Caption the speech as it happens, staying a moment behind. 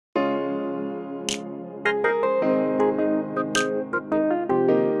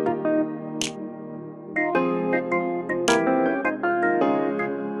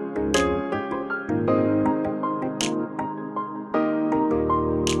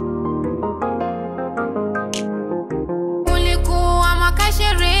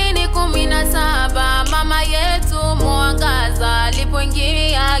Mama yetu Mwangaza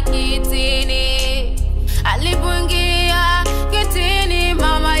alipoingia kitini,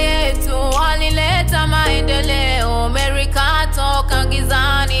 mama yetu alileta maendeleo, Amerika toka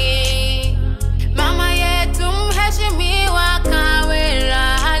gizani. Mama yetu mheshimiwa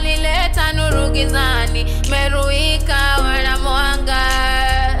Kawira alileta nuru gizani, Meruika wana mwanga.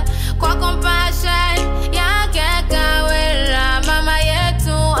 Kwa compassion yake Kawira, mama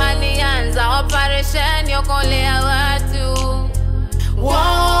yetu alianza operation yokolea watu.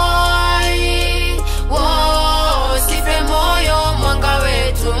 Sife moyo mwanga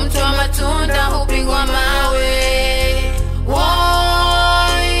wetu, mtu wa matunda hupigwa mawe.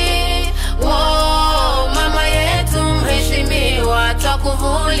 Mama yetu mheshimiwa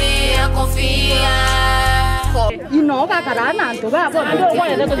twakuvulia kofia. Inoga karana ntoga hapo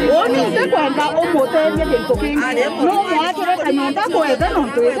oni se kwenda omote nje ntoki no mwakire kanyonda kwenda no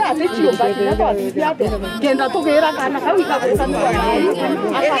ntoga atichio bakira kwa biate kenda togera kana kawika kusa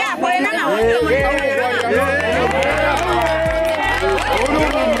aka kwenda na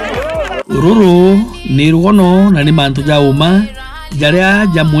ruru ni rugono na ni mantu jauma jaria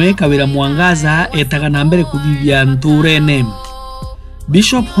jamwe Kawira Mwangaza etaga na mbere kuthithia nturene.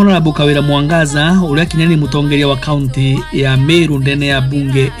 Bishop Honorable Kawira Mwangaza uria kinyani mutongeria wa county ya Meru ndene ya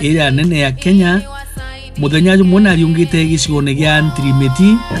bunge ira nene ya Kenya muthenya jumwe na riungite gicione gia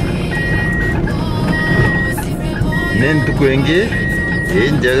Ntirimeti nentu kwenge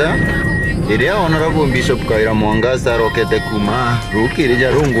enjaga iria Honorable Bishop Kawira Mwangaza rokete kuma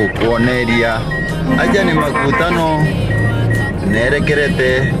rukirija rungu kuoneria aja ni makutano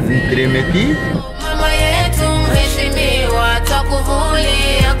nerekerete Ntirimeti. Mama yetu mheshimiwa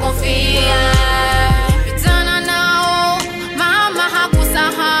twakuvulia kofia. Vitana nao mama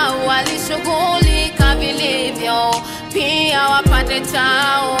hakusahau, alishughulika vilivyo pia wapate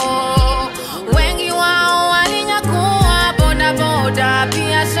chao. Wengi wao walinyakuwa bodaboda,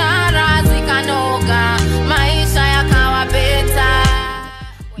 biashara zikanoga, maisha yakawa beta.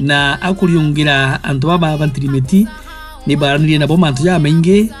 Na akuriungira antu baba Ntirimeti ni baranirie nabo mantu ja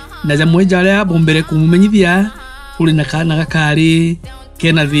maingi na jamwe jaria bombere kumumenyithia uri na kana gakari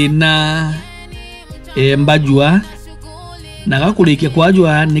kena thina mbajua na gakurikia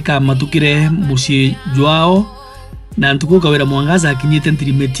kwajua nikamatukire muci jwao na ntuko Kawira Mwangaza akinyite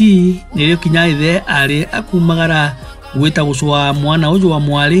Ntirimeti nirio kinya ithe ari akumagara gwita gucwa mwana uju wa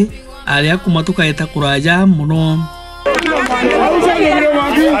mwari ari akumatuka eta kuraja muno.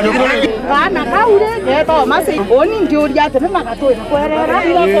 Kana kaure geto masi oni ngiuria tene makatoira kwerera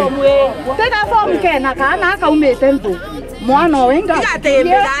tena form kena kana kaumete ntu mwana wenga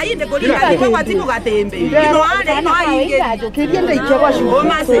gatembera inde kolika kwa kwatiku gatembe ino ale no ainge kiriende ikwa shugo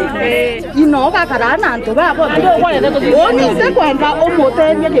masi ino gakarana ntu babo oni se kwenda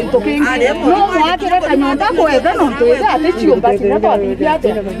omote nje ntoki no mwakire kanyonda kwethe no ntuze atichio bakira kwa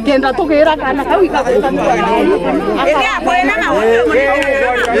biate kenda tugera kana kawika aka kwena na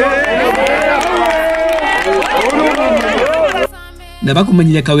na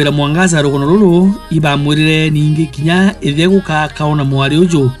bakumenyire Kawira Mwangaza rugono ruru ibamwirire ningi kinya ithe guka kaona mwari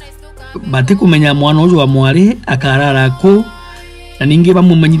uju bati kumenya mwana uju wa mwari akarara ku na ningi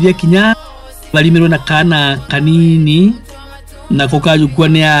bamumenyithia kinya balimirwe na kana kanini na kokajukwa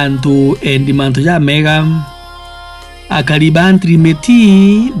ni antu endimanto ja mega akariba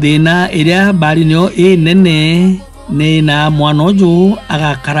Ntirimeti thina iria bari nio nene ne na mwana uju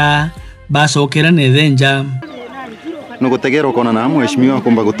agakara basokera nethenja nugutegera ukona na mheshimiwa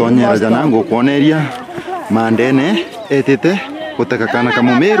kumba gutonyera jana ngukuoneria mandene etete guteka kana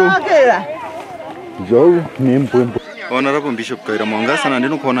kamumeru jo ni mpumpu. Honorable Bishop Kawira Mwangaza na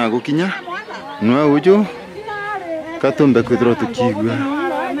ndino kuona gukinya nwa uju katumbe kwithiro tukigwa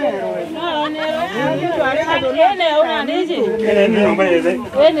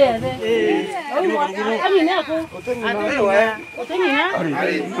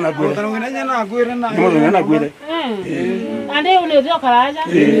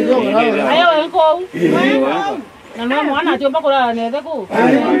na mwana atiomba kula nethe ku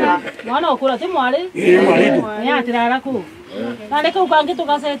mwana okura ti mwari ya atirara ku na ndeke ukangi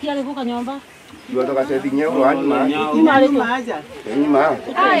tukasetia riku kanyomba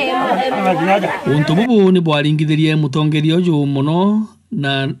untu bubu ni bwaringithirie mutongeria uju muno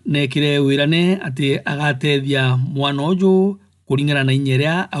na nekire wirane ati agatethia mwana uju kuringana na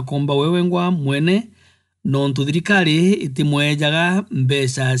inyeria akomba wewe ngwa mwene nontu thirikari itimwejaga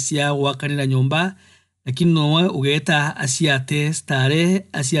mbeca cia gwakanira nyumba lakini nowe ugeta asiate stare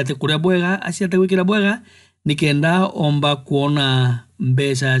asiate kuria bwega asiate gwikira bwega nikenda omba kuona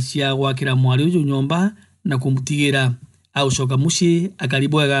mbeca cia gwakira mwari uyu nyumba na kumutigira au coka muci akari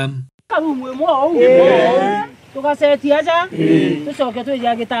bwega tugasetia aja tucoke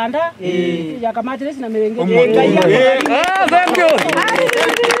twija gitanda twija kamatirisi na mirenge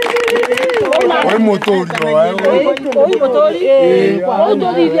Oi motori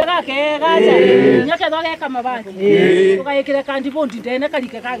ndithia gake gaja nyake thoge kamabati tugayikire kandi bondi ndene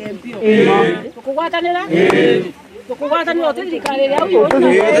karike kage mpio tukugwatanira thirikari ya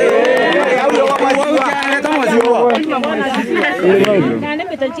nane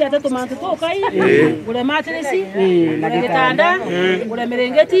mitanchi atatu mantu tokai gure matirisi gure gitanda gure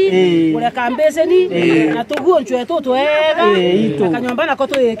mirengeti gure kambeseni na tuguo nchwe twega akanyomba nako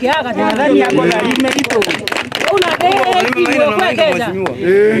tuikiaga tani yako na imerito una timu kwekeza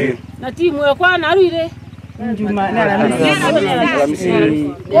na timu yakwa naruire njuma na ramisi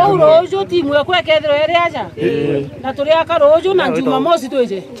rojo timu yakwa kethero ere aja na turi akarojo na njuma mosi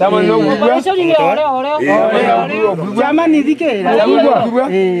twije chama no gugwa ni ore chama ni dikera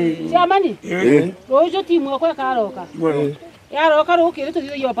chama ni rojo timu yakwa karoka yaroka rukire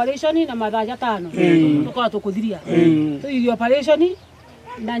tuthio operation na mathaja 5 tukora tukuthiria tuthio operation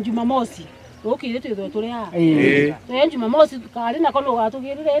na njuma mosi ukire twitho turi ha twe njuma mosi kari na kono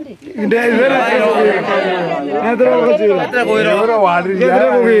gatugirire ndi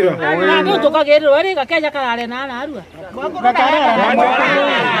ndio tukagirira wari gakeja karare na arua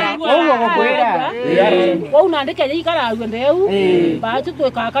ko una ndike yi kararua ndeu ba tu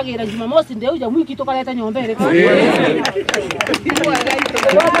twikagira njuma mosi ndeu ja mwiki tukareta nyombere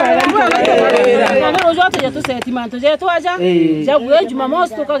na rojo atu tu setimanto je twaja ja gwe njuma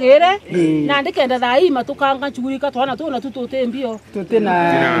mosi tukagire na ndikenda thai matukanga chugurika twana tuna tutote mbio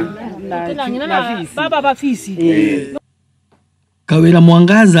tutena na baba bafisi Kawira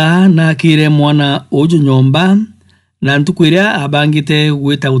Mwangaza na akire mwana uju nyomba na ntukwiria abangite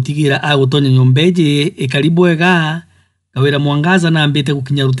gwita gutigira agutonya nyombeje ikaribwega Kawira Mwangaza na ambite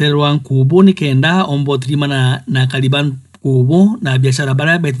gukinya rutere rwa Nkubu nikenda ombotirimana na kariban Nkubu na biashara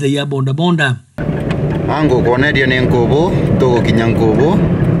bara bethe ya bonda bonda ango koneria ni Nkubu tugukinya Nkubu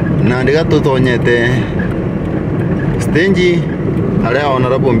na ndiga tutonyete stage aria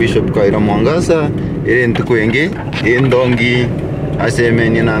Honorable Bishop Kawira Mwangaza iri ntuku ingi indongi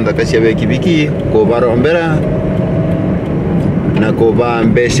asemeni na ndaka cia bekibiki kubarombera na kuba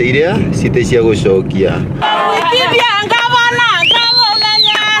mbeca iria cite cia gucokia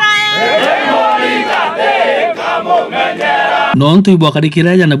nontu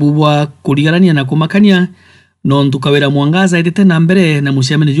ibwakarikira jana bubwa kurigarania na kumakania nontu Kawira Mwangaza itete na mbere na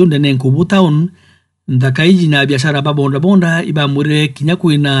mucemeni junde ne Nkubu town ndakaiji na biashara ba bonda bonda ibamurire kinya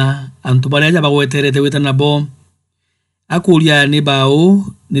kuina antu bareja bagweterete wita nabo akuria ni bao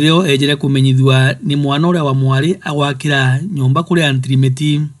nirio ejere kumenyithwa ni mwana uria wa mwari agwakira nyomba kuri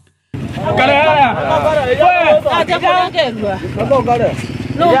antrimeti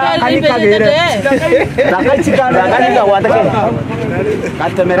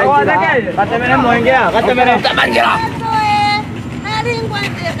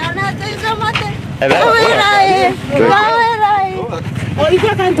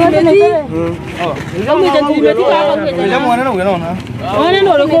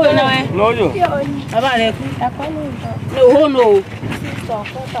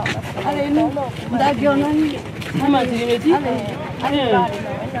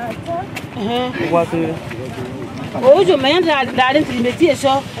ojo mayanda dare trimeti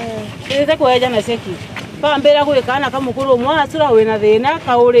eso ite kweja na seki pambera gwikana kamukuru mwa sura wina thina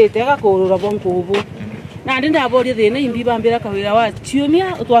kaurite gakurura bonkubu na ndi ndabori thina imbi bambera Kawira wa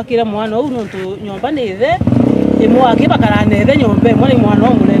chiumia utwakira mwana u nontu nyomba nethe imwake bakaranethe nyombe mwana mwana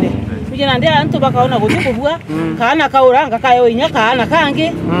omunene kujena ndi antu bakaona gutukubua kana kauranga kayo inya kana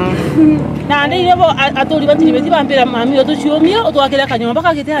kangi na ndi yebo atori batiri bambera mami otuchiumia utwakira kanyomba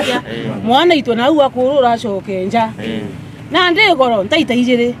kagite atia mwana itwe na u akurura cokenja na ndi goro ntaita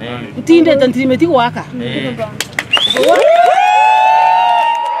ijire utinde tantrimeti gwaka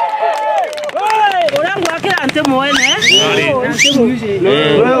ante moene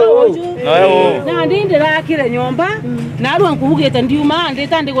na ndinde rakire nyomba na aru nkubugete ndiuma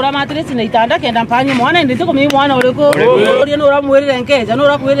ndita ndigura matresi na itanda kenda mpanye mwana ndite ko mwana uriko uri no ramwirire nkeja no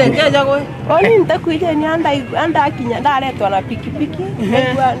rakwirire nkeja gwe oni ntakwije ni anda kinya ndaretwa na pikipiki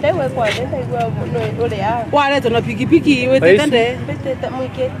ndewe kwa ndewe ule ya waretwa na pikipiki wetete nde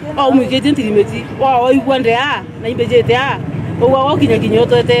mwikete ntirimeti wa igwa nde a na imbejete a owa wakinya kinyo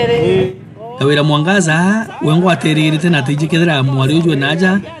twetere Kawira Mwangaza wengo ateririte na tijikethera mwari uju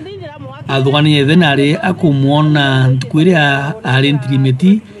naja athwani ethenari akumuona ntukwiria ari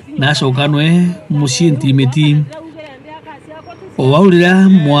ntirimeti na cokanwe mucii ntirimeti owaurira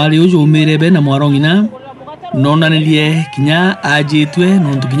mwari uju umirebe na mwarongina nonanirie kinya ajitwe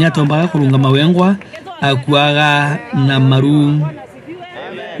nontu kinya tombaga kurunga mawengwa akuaga na maru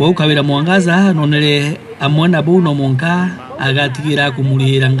wau Kawira Mwangaza nonere amwana bu no monka agatigira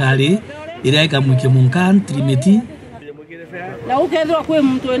kumurira ngari ira ikamwike monka ntirimeti na ukethwa kwi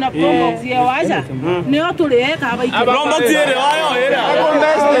muntu ena promox ye waja nio tuleka abaiki promox ye wayo era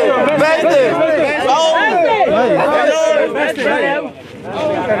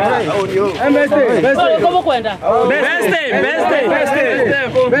 ¿Cómo cuenta?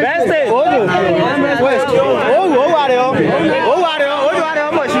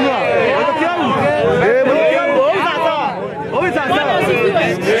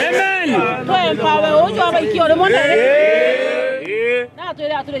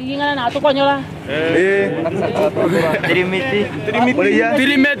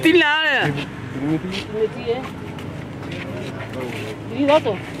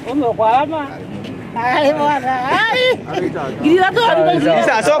 Giridato, ome okwama. Ai bwana, ai. Giridato ari.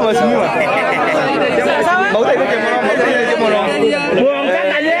 Sasa somo simiwa. Mauta iko kemono. Kuonga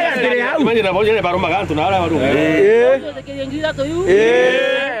kanyega tiri hau. Manje boje baro magantu na ara baro. Giridato yu.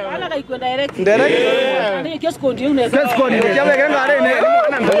 Ana kai kwenda direct. Direct. Ani keskondi une. Keskondi jabe kenga are ne.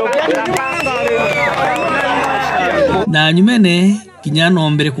 Na nyumene kinyano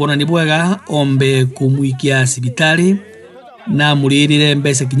mbere kuona ni bwega ombe kumwikia sibitari na muririre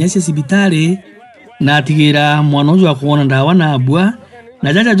mbese kinyase sibitari na atigira mwana uju akuona ndawa na abua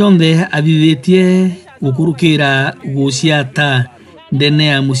na jaja jonde abithetie gukurukira guciata ndene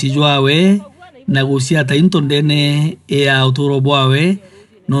ya musijwawe na guciata into ndene ya uturo bwawe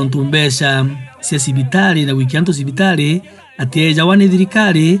nontu mbesa cia sibitari na wikianto sibitari atieja wani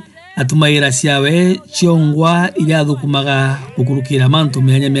thirikari atumagira ciawe ciongwa iria thukumaga gukurukira mantu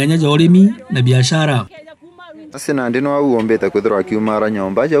meanya ja urimi na biashara. Asina ndino au ombeta kwithirwa akiumara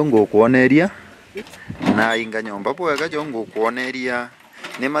nyomba ja ngukuoneria na inga nyomba bwega ja ngukuoneria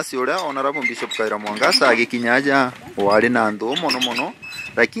ni maciuria Honorable Bishop Kawira Mwangaza agikinyaja wari na ndu mono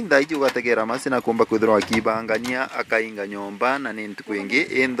lakini daiji ugategera masina kumba kwithirwa akibangania akainga nyomba na ni ntukwingi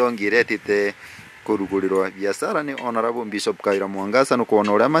indongiretite kurugurirwa biashara ni Honorable Bishop Kawira Mwangaza no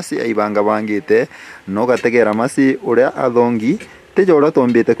kuona uria masi aibanga bangite no gategera masi uria athongi teja uria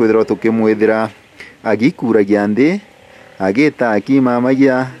tombite kwithirwa tukimwithira agikuragia ndi agita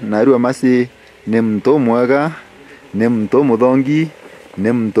akimamagia na riu masi ni mtu mwega ni mtu muthongi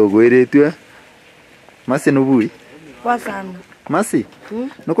ni mtu gwiritwe masi nubui Kwa sana. masi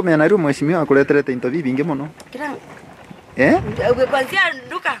no kumenya na riu mheshimiwa akuleterete into bingi muno Kwanzia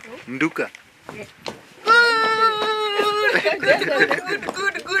nduka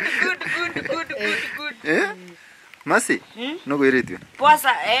Masi, no gwiritwe. Poa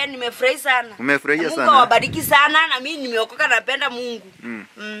nimefurahi sana. Umefurahia sana. Mungu awabariki sana na mimi nimeokoka napenda Mungu.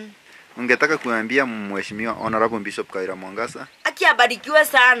 Ungetaka kuambia mheshimiwa Honorable Bishop Kawira Mwangaza? Aki abarikiwe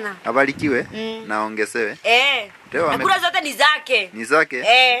sana. Abarikiwe na ongezewe. Na kura zote ni zake. Ni zake?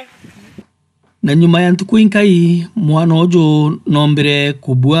 Na nyuma ya ntuku inkai mwana uju nombere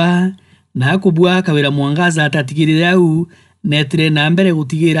kubwa na kubwa Kawira Mwangaza atatigirire au netire na mbere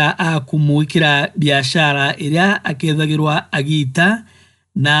gutigira akumwikira biashara iria akethagirwa agita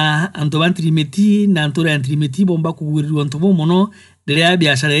na antu bantirimeti na antura ntirimeti bomba kugurirwa ntubo muno riria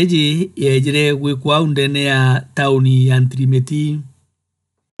biashara iji yejire gwikwa undene ya tauni ya ntirimeti.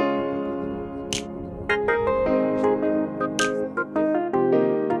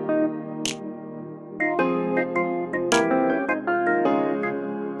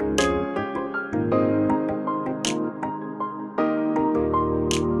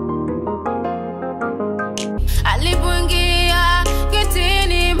 Alipoingia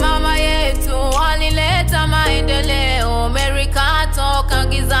getini mama yetu alileta maendeleo Amerika toka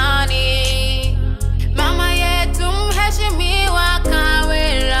gizani. Mama yetu mheshimiwa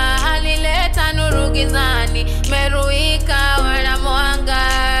Kawira alileta nuru gizani, Meru ikawa na mwanga.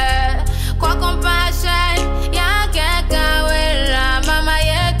 Kwa compassion yake Kawira mama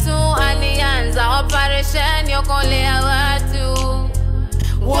yetu alianza operation yokolea watu.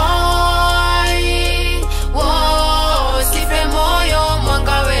 Sipe moyo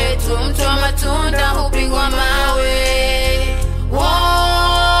mwanga wetu, mtu wa matunda hupigwa mawe.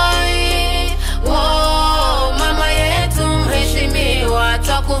 Mama yetu mheshimiwa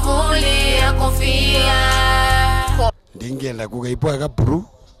twakuvulia kofia. Ndingenda kugaipwaga puru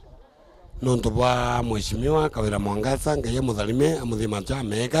nonto bwa mheshimiwa Kawira Mwangaza ngaye muthalime amuthima cha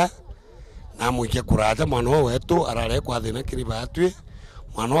mega na muikia kuraja mwana wetu arare kwa thina kiriba atwi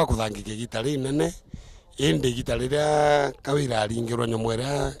mwana wa kuthangike gitari nene indi gitari ria Kawira aringirwa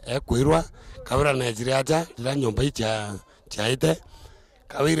nyomwera ekwirwa Kawira na jiraja rira nyomba icha chaite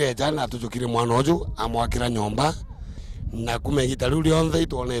Kawira eja na tujukire mwana uju amwakira nyomba na kume gitari uri onthe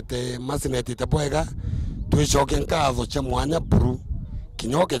tuonete masineti tabwega twicoke nkatho cha mwanya buru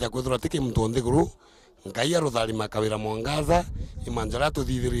kinyoke ja kwithira tiki muntu nthiguru ngai arutharima Kawira Mwangaza imanjara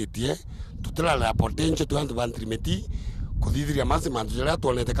tuthithiritie tutirala potential tu bantrimeti kuthithiria masi manjara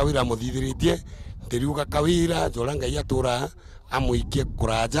tuonete Kawira muthithiritie ndiriuga Kawira jola ngai atura amuikie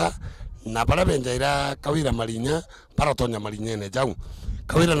kuraja na bara benjaira Kawira marinya para tonya marinyene jau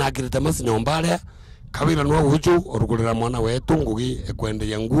Kawira na akirite masi nyombale Kawira no uju orugurira mwana wetu ngugi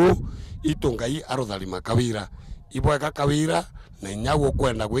ekwenderia nguo itu ngai arutharima Kawira ibweka Kawira na nyawo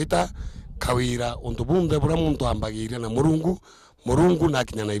kwenda gwita Kawira untu bunde bura muntu ambagiria na murungu na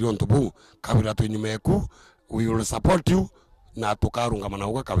kinyana irio untu bu Kawira twinyumeku we will support you na tukarunga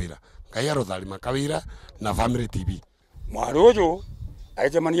manauga Kawira ngai arutharima Kawira na Family TV mwari uju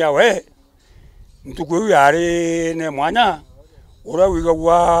aitemania we ntuku uyu yari ne mwanya ura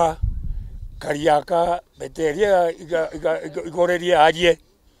wigagwa kariaka beteria igoreria ajie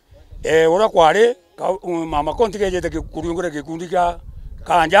ura kwari mama kontige te kuriungure gikundi ka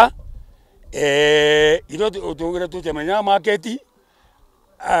kanja iro tugire tutemenya marketi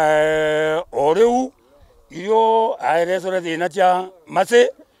oreu iyo airesore thina cha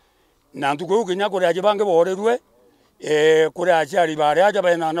mase na ntuku kinya kuri aje bange borerwe kuri achari bare aja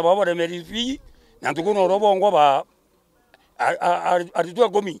bana na baba remeri fi na ntuku no robongo ba aritua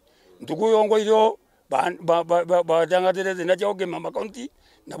gomi ntuku yongo iro ba danga tere thina cha oge mama county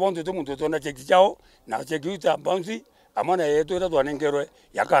na bonto to muntu to na cheki chao na cheki uta bouncy amana yetu ira twanengerwe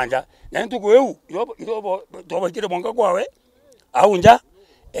yakanja na ntuku eu iro to bakire bonga kwawe aunja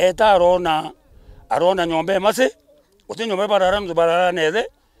eta arona nyombe mase uti nyombe barara mbarara neze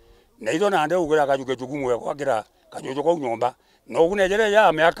na iro na ande ugura kajuke chugumwe kwakira kajujo ko nyomba no kunejere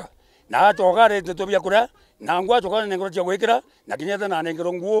ya miaka na tokare to bya kura na ngwa tokane nengero cha gwekira na kinyata na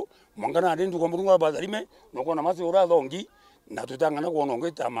nengero nguo mangana ande nduko murunga bazarime no kona mase ura thongi na tutangana kuona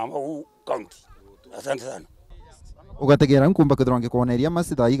ngita mama u county asante sana ugategera nkumba kuthronge kuoneria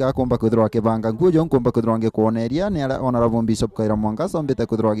masitha iga kumba kuthro akibanga ngujo nkumba kuthronge kuoneria ni ala honorable bishop Kawira Mwangaza ombete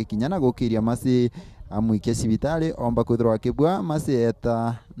kuthro akikinyana gukiria masi amuikia cibitari omba kuthro akibwa masi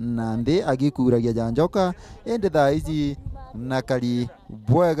eta nandi agikuragia janjoka ende thaa ici nakari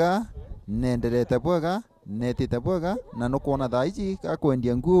bwega nenderete bwega netite bwega na nukuona thaa ici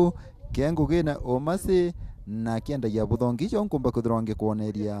akwendia nguo kengugina omasi na kiendagia buthongijo nkumba kuthronge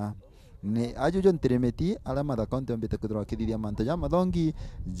kuoneria ni ajujo ntiremeti ala matha county ombete kuthro akithithia manto ja mathongi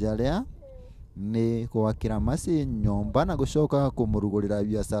jaria ni gwakira masi nyomba na gucoka kumurugurira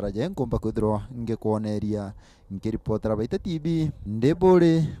biashara je nkumba kuthro ngikuoneria ngiripotera baita TV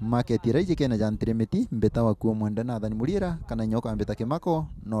ndebore market iraije kena ja ntiremeti mbeta wakuo mwenda na thani murira kana nyoka mbeta kimako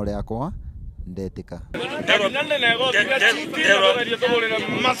nore akwa ndetika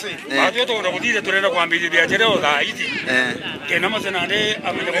turenda kwambiriria jereo thaa ici kena mase nande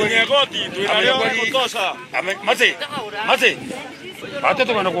mase bate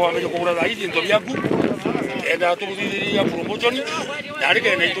tugana kwambiriria kugura thaa ici into biaku enda tuguthiria promotion nari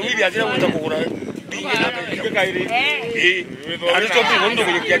kena into biathira gwita kugura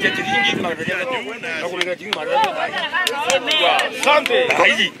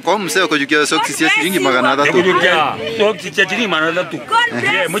kwa mseo kujukia soksi cia shilingi 300 kujukia soksi cia shilingi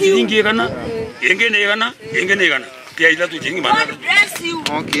 300 mo shilingi kana engene kana pia ila tu shilingi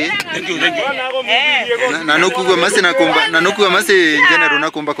 300 okay thank you na nokugwa masi na kumba na nokugwa masi general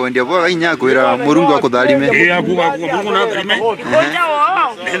na kumba kwendia bwa inya kwira murungu akutharime akuba murungu na tharime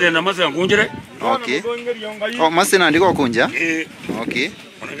nende na masi ngunjire okay masi na ndiko kunja okay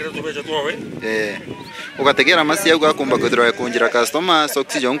ugategera masi yau akumba kuthira kunjira customer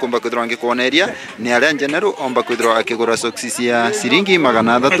soksi jo nkumba kuthira ngikuoneria ni aria general omba kuthira akigura soksi cia shilingi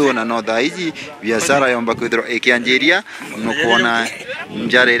 300 na no thaiji biashara yomba kuthira ikianjiria no kuona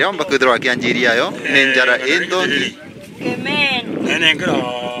njara ira omba kuthira akianjiria yo ni njara endongi nenengera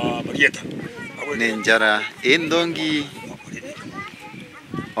barieta ni njara endongi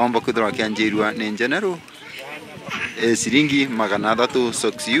omba kuthira akianjirwa ni general shilingi 300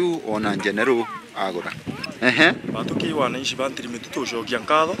 soksi yu ona general agura batuki wanaishi bantirimiti tucokia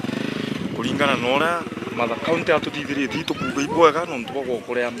nkatho kuringana na uria matha county atutithiritie tukuga ibwega nontu bwa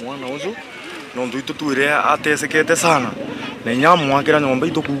gukurea mwana ucio nontu itutwire atesekete sana na inya mwakira nyomba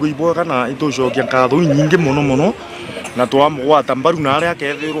itukuga ibwega na itucokia nkatho nyingi muno na twamugwata mbaru na aria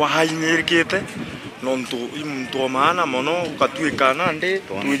akethirwa hainyirikite nontu imuntu maana muno ukatwika nande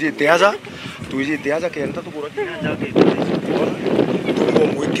twirite aja tuijite aja kenda tukura kinya ke tuko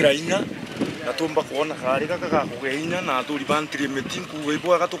mwikira inya na tumba kuona kari kaka kugehinya na turi bantire metingu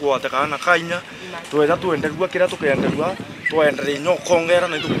weibo agatukwa kana kainya tweza tuenderua kira tukenderua twaendere nyo kongera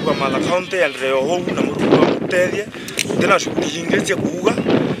na itukuga mala county endere ho na muruga mutethie tena shughuli nyingi cia kuuga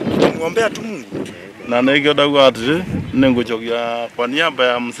tumuombea tu Mungu na negyo dagwa atire nenguchokia kwa niaba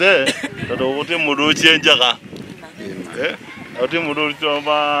ya mzee tondu guti mundu ucienjaga ati mundu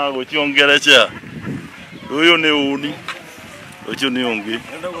utoba guchiongerecha uyu ni uni ucio ni ungi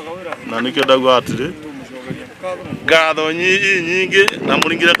na nikyo dagwa atire ngatho nyingi na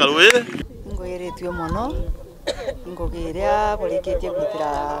muringire karui ngoiretwe muno ngogiria burikitie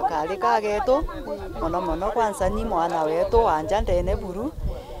gwitira kari kagetu muno kwanza ni mwana wetu wanja ndene buru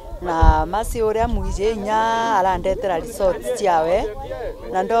na masi uria mwije inya arandetera resort ciawe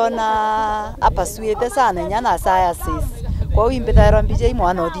na ndona apasuite sana inya na sciences kwa wimbithero mbije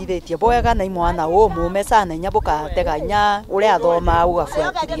mwana othithetie bwega na mwana mume sana inya bukatega inya uria athoma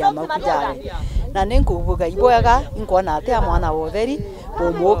ugafuatiria makujawe na ninkuvuga ibwega inkona atia mwana wotheri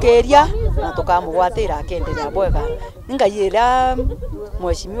umukiria na tukamugwatira akenderia bwega ngayira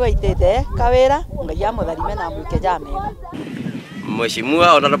mweshimiwa itete Kawira ngaya mutharime na mwike jamega Mheshimiwa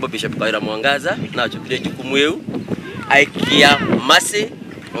Honorable Bishop Kawira Mwangaza na chukile jukumu yeu aikia masi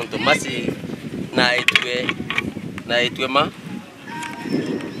onto masi na itwe ma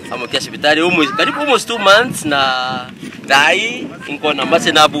amokia hospitali karibu almost 2 months na dai inko na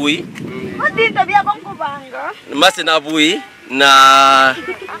masi na bui masi na bui na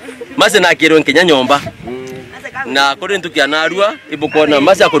masi na kiro Kenya nyomba na kodi ntukia narua ibuko na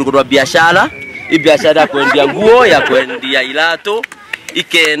masi akurugurwa biashara ibiashara kuendia nguo ya kuendia ilato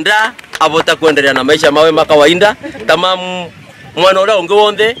ikenda abota kuendelea na maisha mawe makawaida tamamu mwana ura unge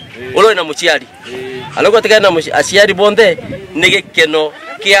wonde ulo na muciari aloko tekana aciari bonde nige keno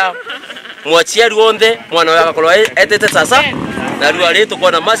kia muciari wonde mwana waka kolwa etete sasa na ruwa leto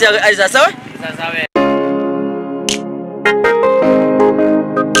kwa masi ai sasa we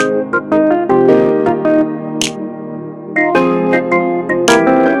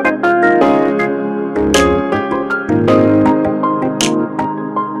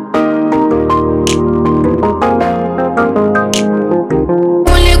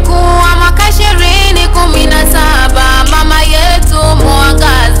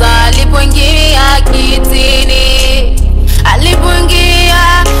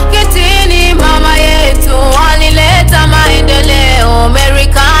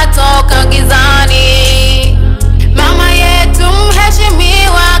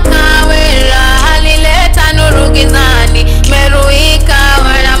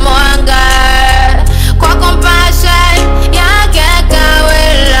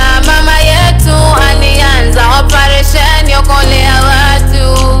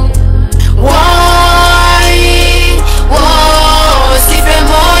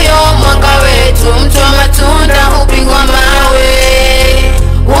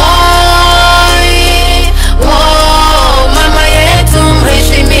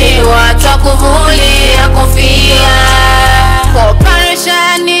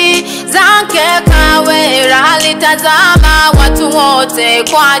Tazama watu wote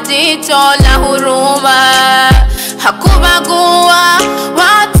kwa jicho la huruma, hakubagua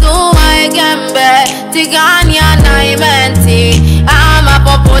watu waegembe tigania na imenti ama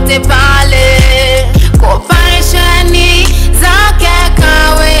popote pale. Operesheni zake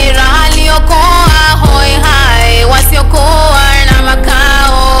Kawira aliokoa hoi hai wasiokuwa na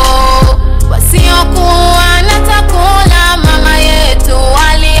makao, wasiokuwa na chakula. Mama yetu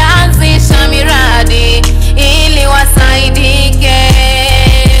alianzisha miradi ili wasaidike.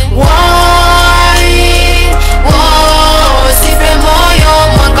 Sipe moyo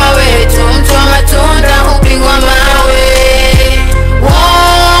mwanga wetu, mtu wa matunda hupigwa mawe.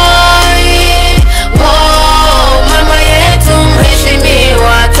 Mama yetu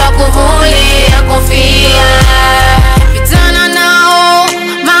mheshimiwa, twakuvulia kofia. Vijana nao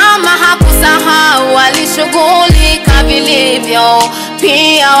mama hakusahau, walishughulika vilivyo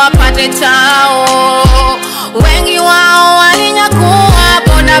pia wapate chao. Wengi wao walinyakua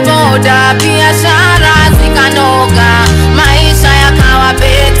bodaboda, biashara zikanoga, maisha yakawa